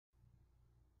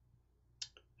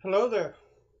Hello there.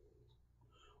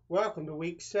 Welcome to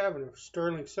week 7 of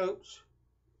Stirling Soaps.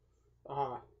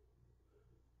 Uh,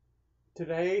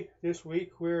 this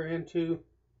week, we're into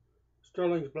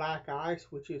Stirling's Black Ice,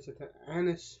 which is an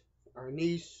anise,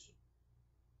 anise,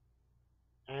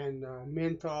 and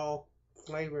menthol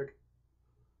flavored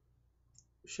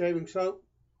shaving soap.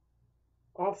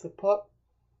 Off the pup,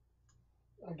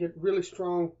 I get really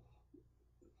strong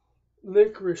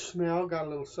licorice smell. Got a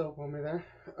little soap on me there.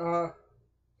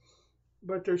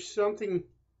 But there's something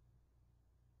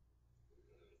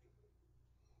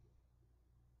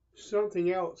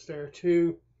else there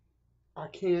too. I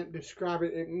can't describe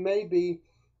it. I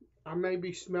may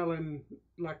be smelling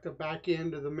like the back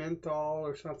end of the menthol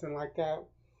or something like that.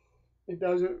 It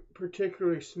doesn't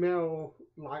particularly smell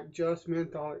like just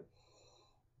menthol.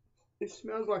 It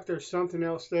smells like there's something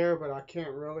else there, but I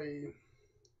can't really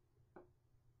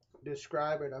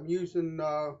describe it. I'm using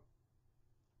my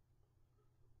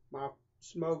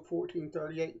Smoke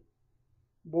 1438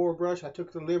 boar brush. I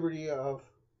took the liberty of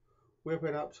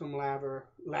whipping up some some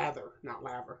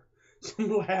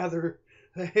lather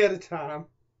ahead of time.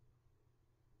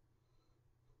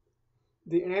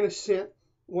 The anise scent,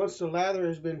 once the lather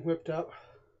has been whipped up,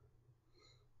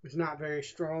 is not very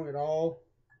strong at all.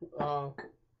 I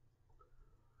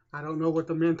don't know what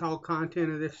the menthol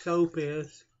content of this soap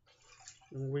is.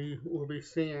 We will be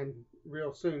seeing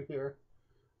real soon here.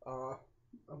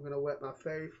 I'm going to wet my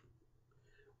face.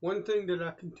 One thing that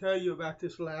I can tell you about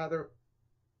this lather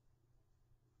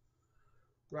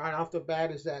right off the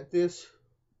bat is that this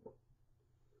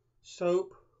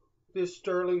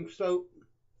Stirling soap,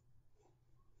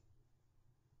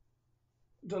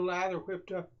 the lather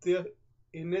whipped up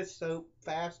in this soap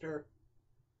faster.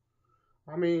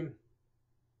 I mean,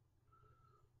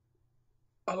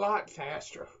 a lot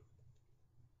faster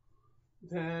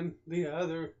than the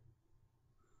other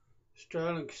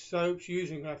Stirling soaps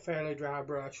using a fairly dry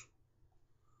brush.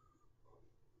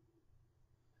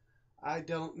 I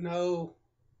don't know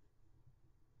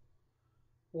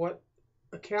what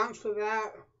accounts for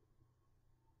that,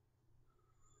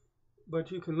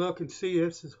 but you can look and see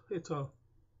it's a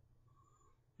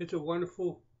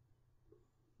wonderful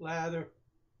lather,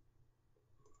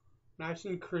 nice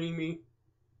and creamy,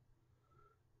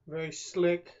 very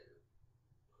slick,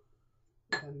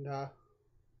 and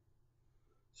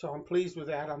so I'm pleased with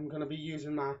that. I'm going to be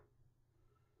using my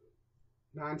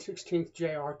 9/16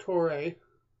 JR Torre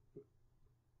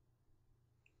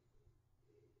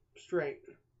straight.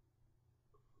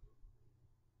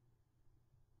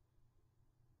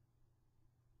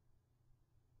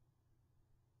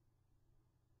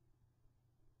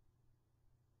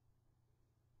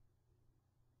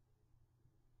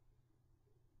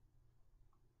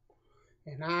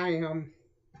 And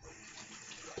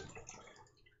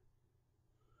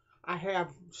I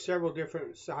have several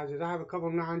different sizes. I have a couple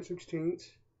of 9/16,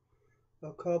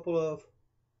 a couple of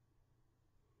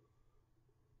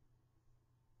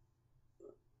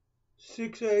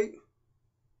 6/8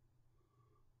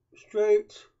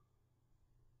 straights,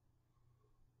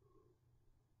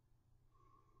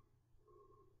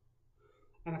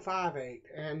 and a 5/8.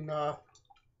 And to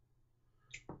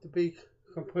be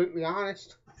completely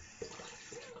honest,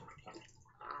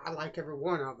 I like every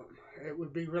one of them. It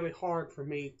would be really hard for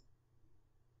me.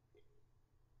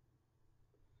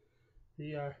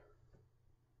 The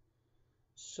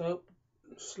soap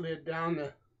slid down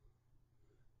the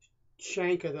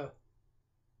shank of the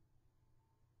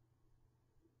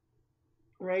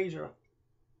razor.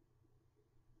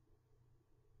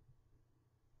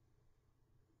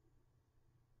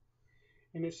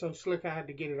 And it's so slick I had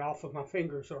to get it off of my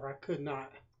fingers or I could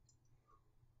not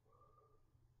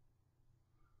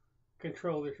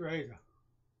control this razor.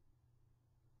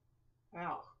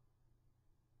 Ow.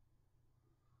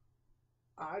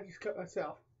 I just cut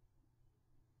myself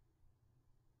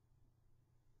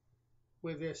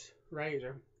with this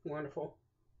razor. Wonderful.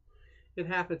 It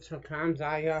happens sometimes.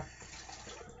 I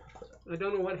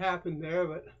don't know what happened there,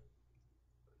 but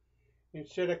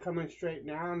instead of coming straight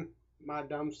down, my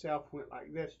dumb self went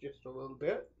like this just a little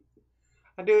bit.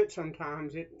 I do it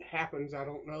sometimes. It happens. I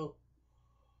don't know.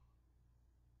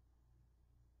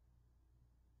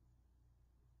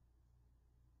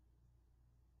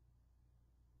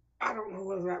 I don't know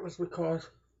whether that was because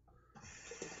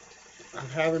I'm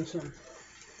having some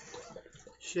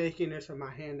shakiness in my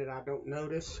hand that I don't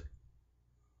notice,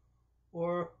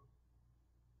 or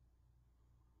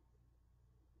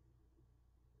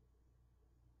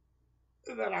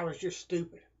that I was just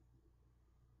stupid.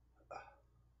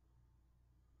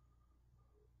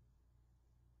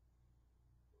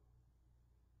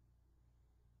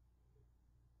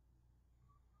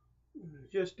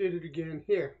 just did it again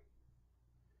here.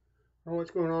 I don't know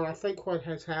what's going on. I think what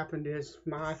has happened is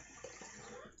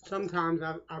sometimes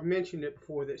I've mentioned it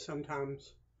before that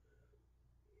sometimes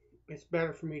it's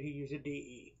better for me to use a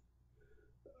DE.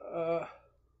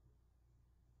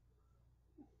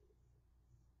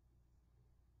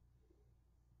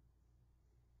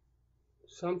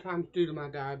 Sometimes due to my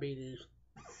diabetes,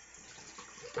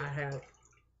 I have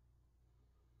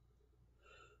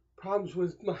problems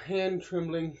with my hand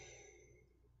trembling,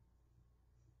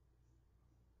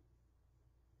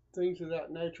 things of that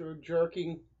nature,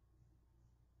 jerking.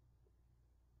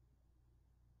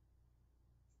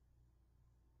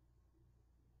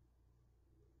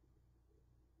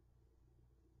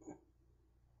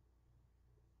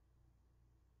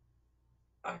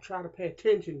 I try to pay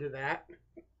attention to that,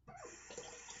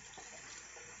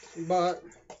 but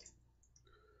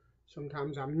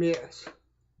sometimes I miss.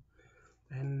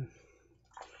 And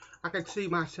I could see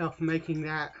myself making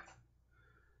that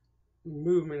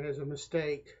movement as a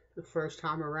mistake the first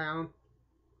time around,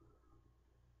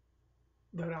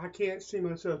 but I can't see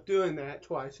myself doing that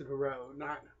twice in a row.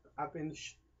 I've been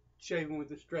shaving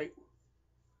with a straight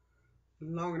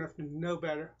long enough to know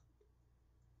better.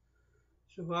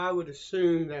 So I would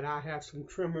assume that I have some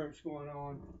tremors going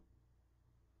on.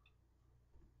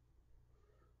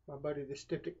 My buddy, the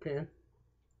styptic pen,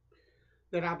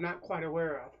 that I'm not quite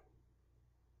aware of.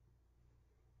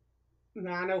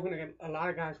 Now I know when a lot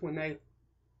of guys, when they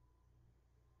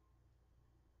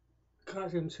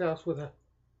cut themselves with a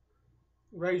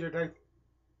razor,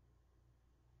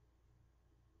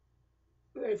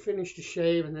 they finish the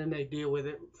shave and then they deal with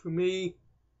it. For me,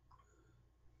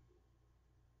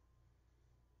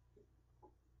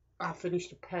 I finish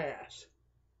the pass.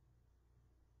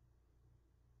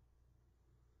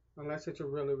 Unless it's a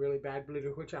really, really bad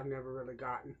bleeder, which I've never really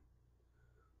gotten.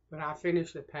 But I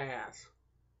finish the pass.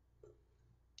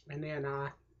 And then I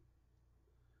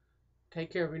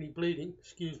take care of any bleeding.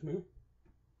 Excuse me.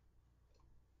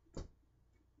 I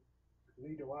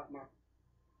need to wipe my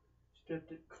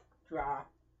styptic dry.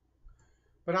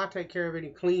 But I take care of any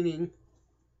cleaning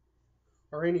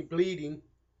or any bleeding.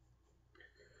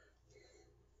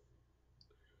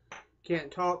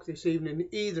 Can't talk this evening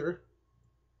either.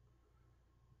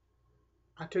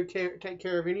 I take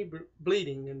care of any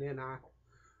bleeding, and then I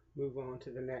move on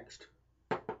to the next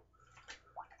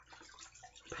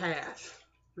pass.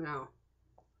 Now,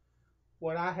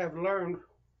 what I have learned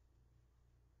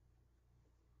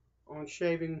on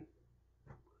shaving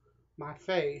my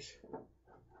face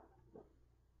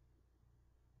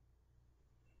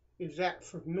is that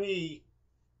for me,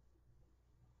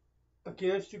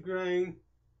 against the grain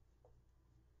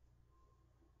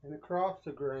and across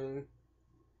the grain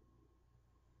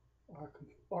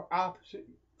are opposite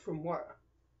from what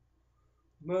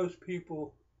most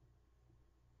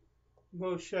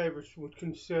shavers would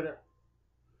consider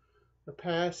the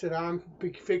pass that I'm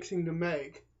fixing to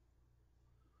make.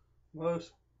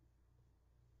 Most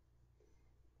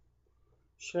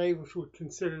shavers would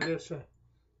consider this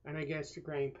an against the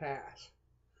grain pass.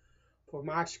 For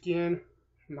my skin,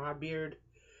 my beard,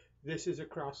 this is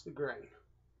across the grain.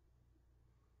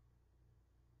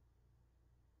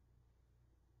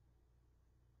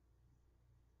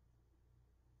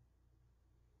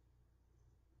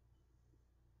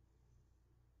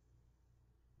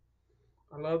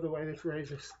 I love the way this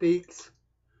razor speaks.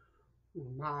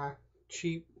 My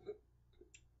cheap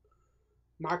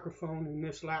microphone in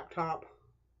this laptop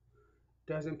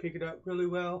doesn't pick it up really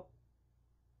well.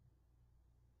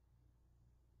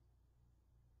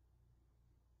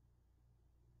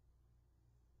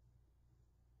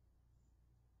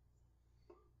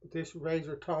 But this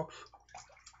razor talks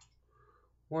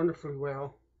wonderfully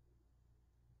well.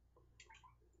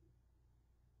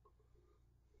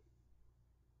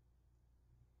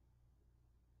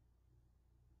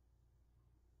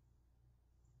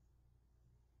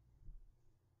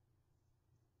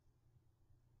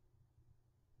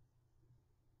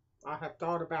 I have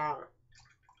thought about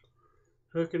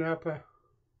hooking up a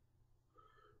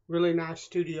really nice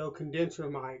studio condenser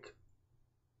mic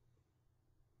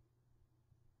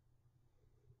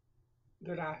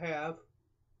that I have.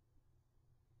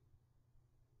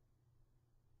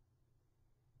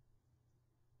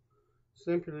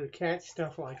 Simply to catch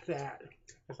stuff like that,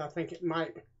 because I think it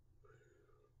might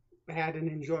add an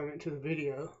enjoyment to the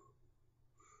video.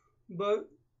 But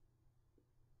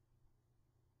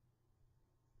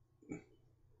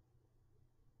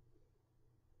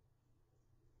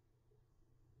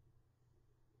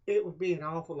it would be an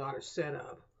awful lot of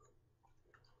setup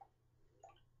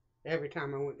every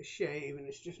time I went to shave, and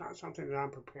it's just not something that I'm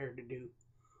prepared to do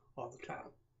all the time.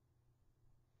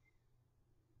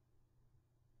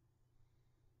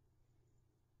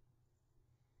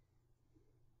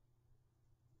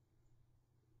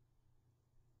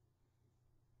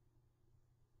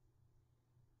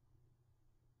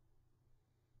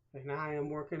 And I am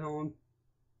working on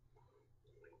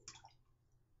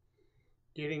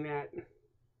getting that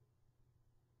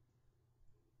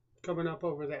coming up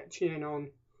over that chin on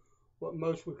what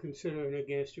most would consider an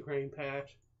against the grain pass.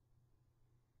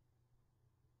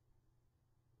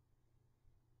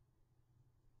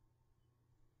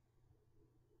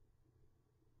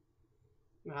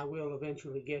 I will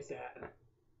eventually get that,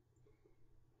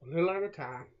 a little at a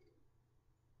time.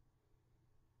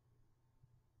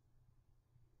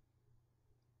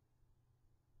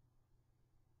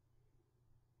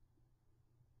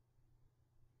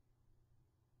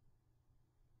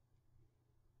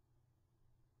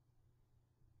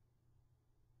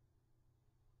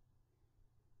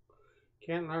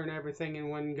 Can't learn everything in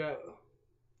one go.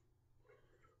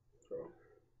 So,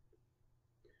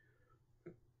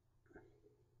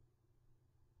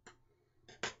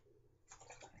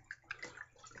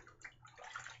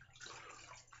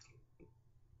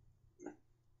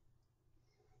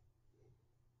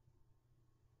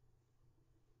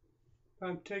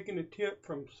 I'm taking a tip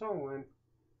from someone,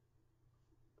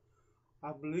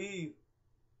 I believe,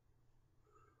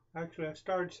 actually I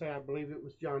started to say I believe it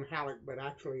was John Halleck, but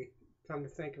actually, come to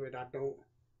think of it, I don't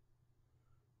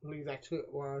believe that's who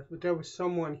it was. But there was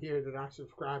someone here that I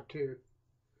subscribed to,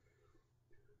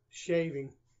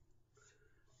 shaving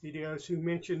videos, who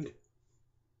mentioned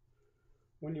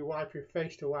when you wipe your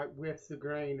face to wipe with the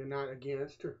grain and not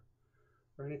against or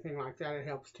anything like that. It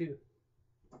helps to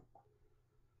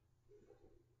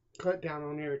cut down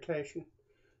on irritation.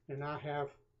 And I have,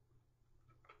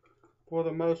 for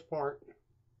the most part,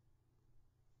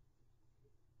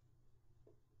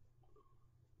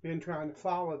 been trying to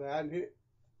follow that, and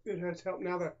it has helped.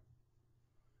 Now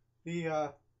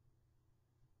the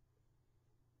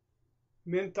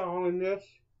menthol in this,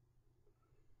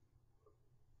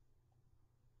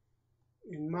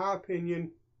 in my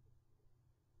opinion,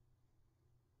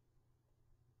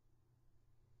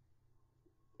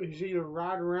 is either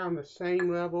right around the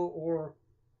same level or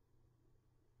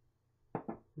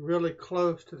really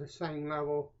close to the same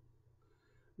level.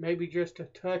 Maybe just a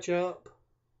touch up,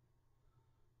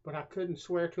 but I couldn't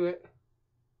swear to it.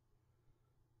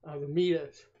 The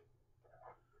Mitas,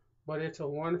 but it's a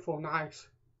wonderful, nice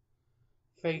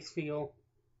face feel.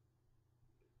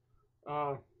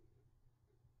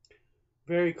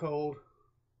 Very cold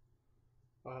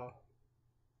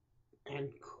and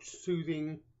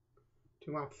soothing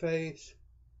to my face.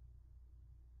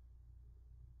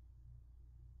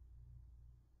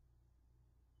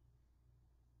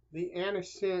 The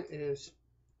anise scent is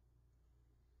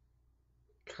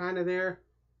kind of there.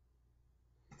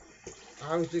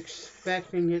 I was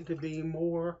expecting it to be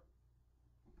more,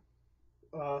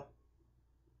 but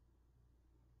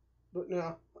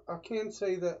now I can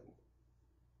say that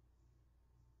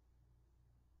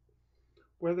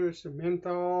whether it's the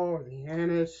menthol or the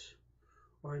anise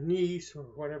or anise or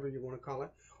whatever you want to call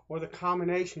it, or the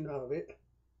combination of it,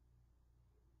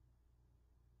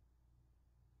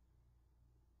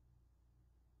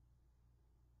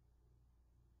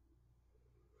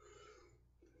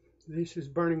 this is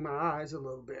burning my eyes a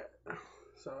little bit.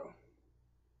 So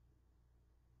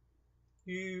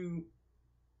you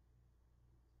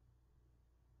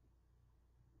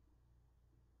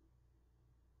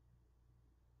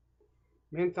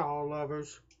menthol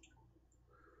lovers,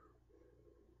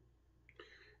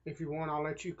 if you want, I'll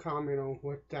let you comment on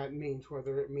what that means,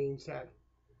 whether it means that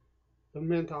the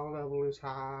menthol level is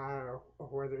high or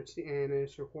whether it's the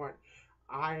anise or what.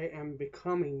 I am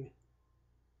becoming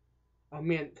a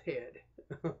mint head.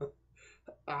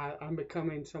 I'm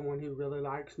becoming someone who really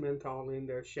likes menthol in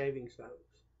their shaving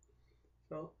soaps.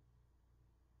 So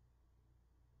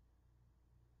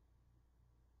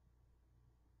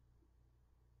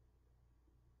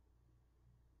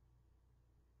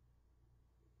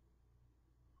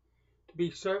to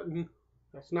be certain,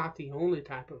 that's not the only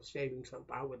type of shaving soap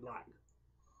I would like.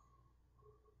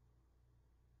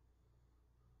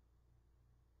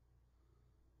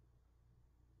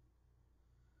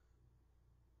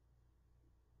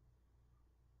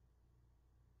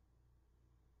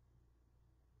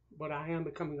 But I am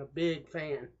becoming a big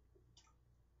fan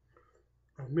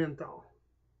of menthol.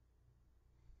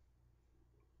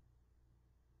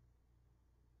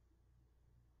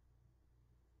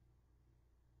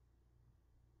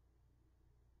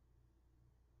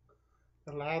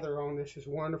 The lather on this is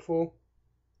wonderful.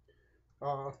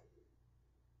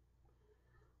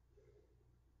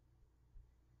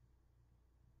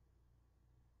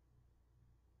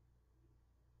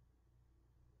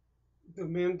 The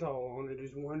menthol on it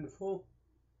is wonderful.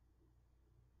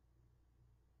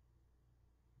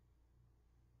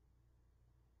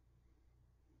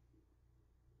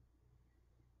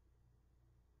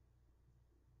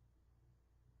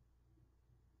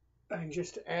 And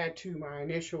just to add to my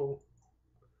initial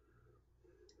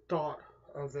thought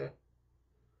of the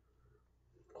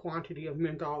quantity of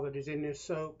menthol that is in this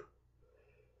soap,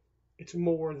 it's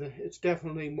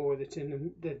definitely more than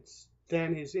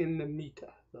is in the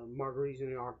Nita, the margaritas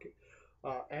in the Arctic.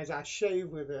 As I shave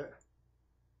with it,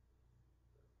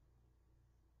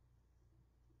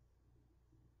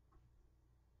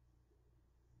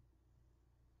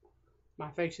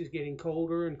 my face is getting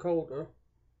colder and colder,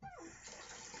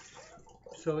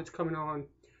 so it's coming on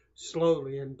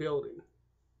slowly and building.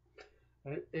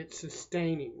 It's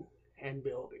sustaining and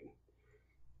building.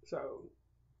 So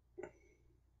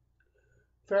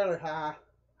fairly high,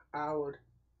 I would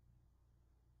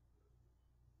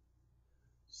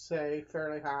say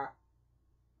fairly high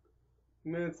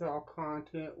menthol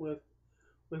content with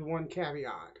one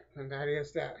caveat, and that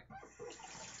is that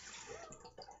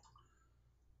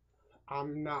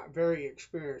I'm not very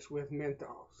experienced with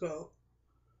menthol. So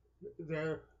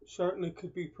there certainly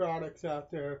could be products out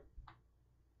there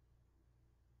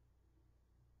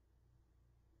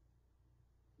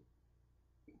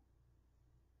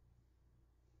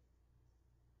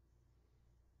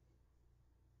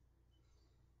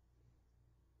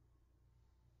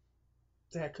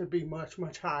that could be much,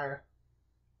 much higher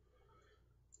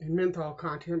in menthol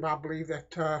content, but I believe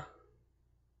that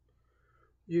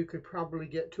you could probably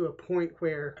get to a point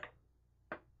where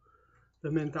the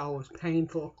menthol was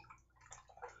painful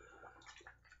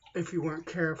if you weren't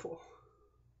careful.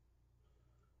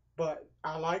 But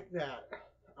I like that.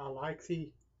 I like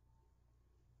the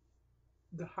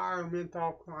higher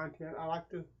menthol content. I like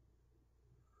the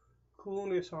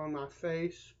coolness on my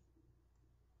face.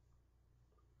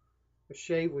 The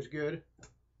shave was good,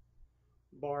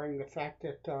 barring the fact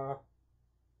that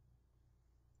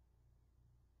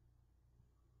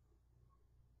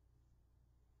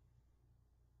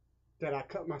I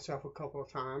cut myself a couple of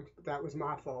times, but that was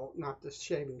my fault, not the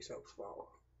shaving soap's fault.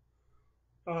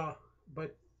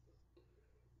 But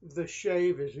the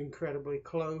shave is incredibly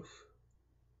close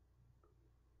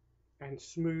and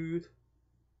smooth.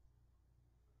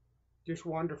 Just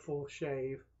wonderful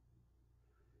shave.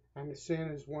 And the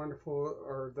scent is wonderful,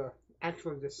 or the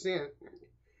scent,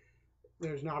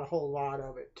 there's not a whole lot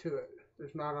of it to it.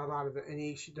 There's not a lot of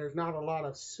there's not a lot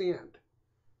of scent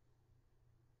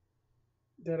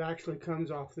that actually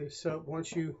comes off this soap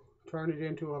once you turn it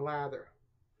into a lather.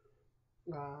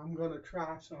 I'm going to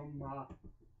try some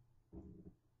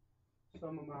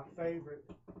of my favorite.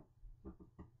 I'm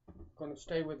going to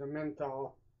stay with the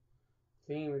menthol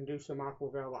theme and do some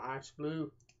Aquavella Ice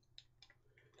Blue.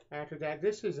 After that,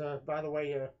 this is by the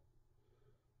way,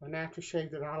 an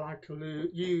aftershave that I like to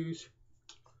use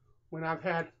when I've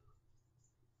had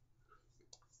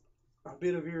a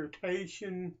bit of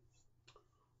irritation,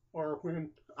 or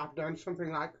when I've done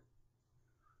something like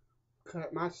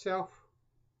cut myself.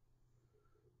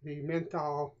 The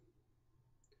menthol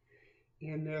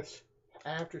in this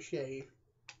aftershave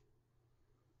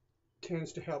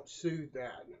tends to help soothe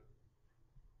that.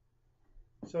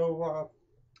 So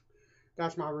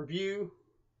that's my review.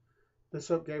 The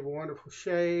soap gave a wonderful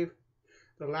shave.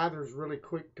 The lather is really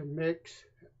quick to mix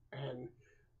and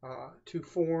to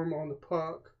form on the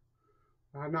puck.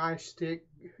 A nice thick,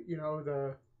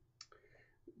 I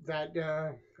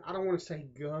don't want to say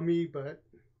gummy, but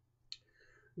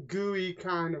gooey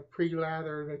kind of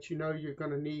pre-lather that you're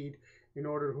going to need in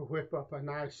order to whip up a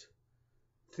nice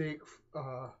thick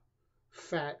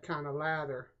fat kind of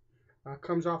lather.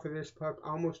 Comes off of this puck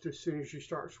almost as soon as you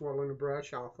start swirling the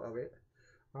brush off of it,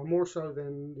 more so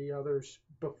than the others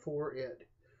before it.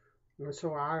 And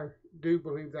so I do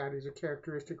believe that is a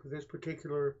characteristic of this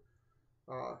particular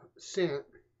scent.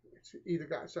 It's either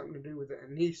got something to do with the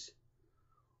anise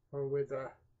or with the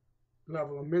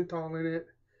level of menthol in it.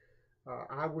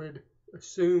 I would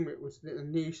assume it was the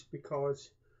anise because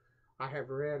I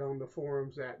have read on the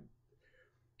forums that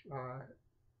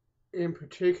in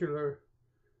particular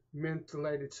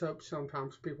mentholated soaps,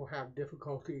 sometimes people have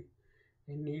difficulty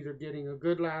in either getting a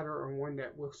good lather or one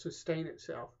that will sustain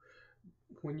itself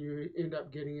when you end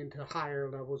up getting into higher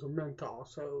levels of menthol.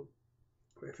 So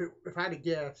if I had to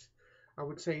guess, I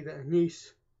would say the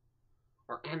anise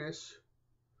or anise,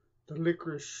 the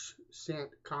licorice scent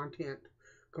content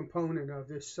component of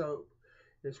this soap,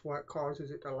 is what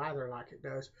causes it to lather like it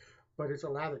does. But it's a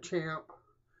lather champ.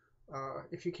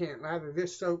 If you can't lather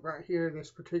this soap right here,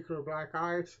 this particular black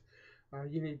ice,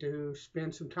 you need to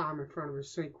spend some time in front of a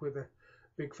sink with a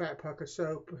big fat puck of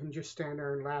soap and just stand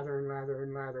there and lather and lather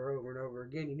and lather over and over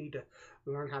again. You need to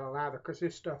learn how to lather because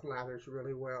this stuff lathers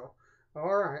really well.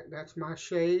 All right, that's my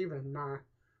shave and my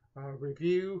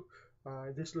review.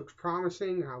 This looks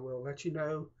promising. I will let you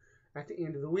know at the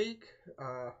end of the week.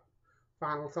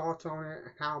 Final thoughts on it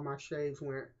and how my shaves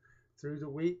went through the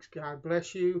weeks. God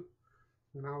bless you.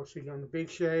 And I will see you on the big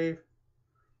shave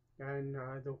and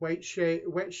the wet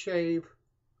shave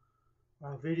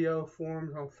video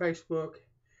forums on Facebook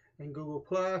and Google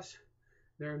Plus.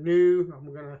 They're new.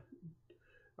 I'm gonna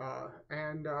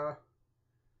and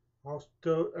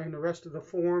also and the rest of the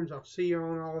forums. I'll see you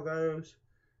on all of those.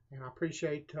 And I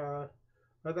appreciate the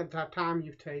time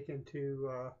you've taken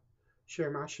to share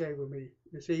my shave with me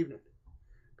this evening.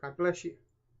 God bless you.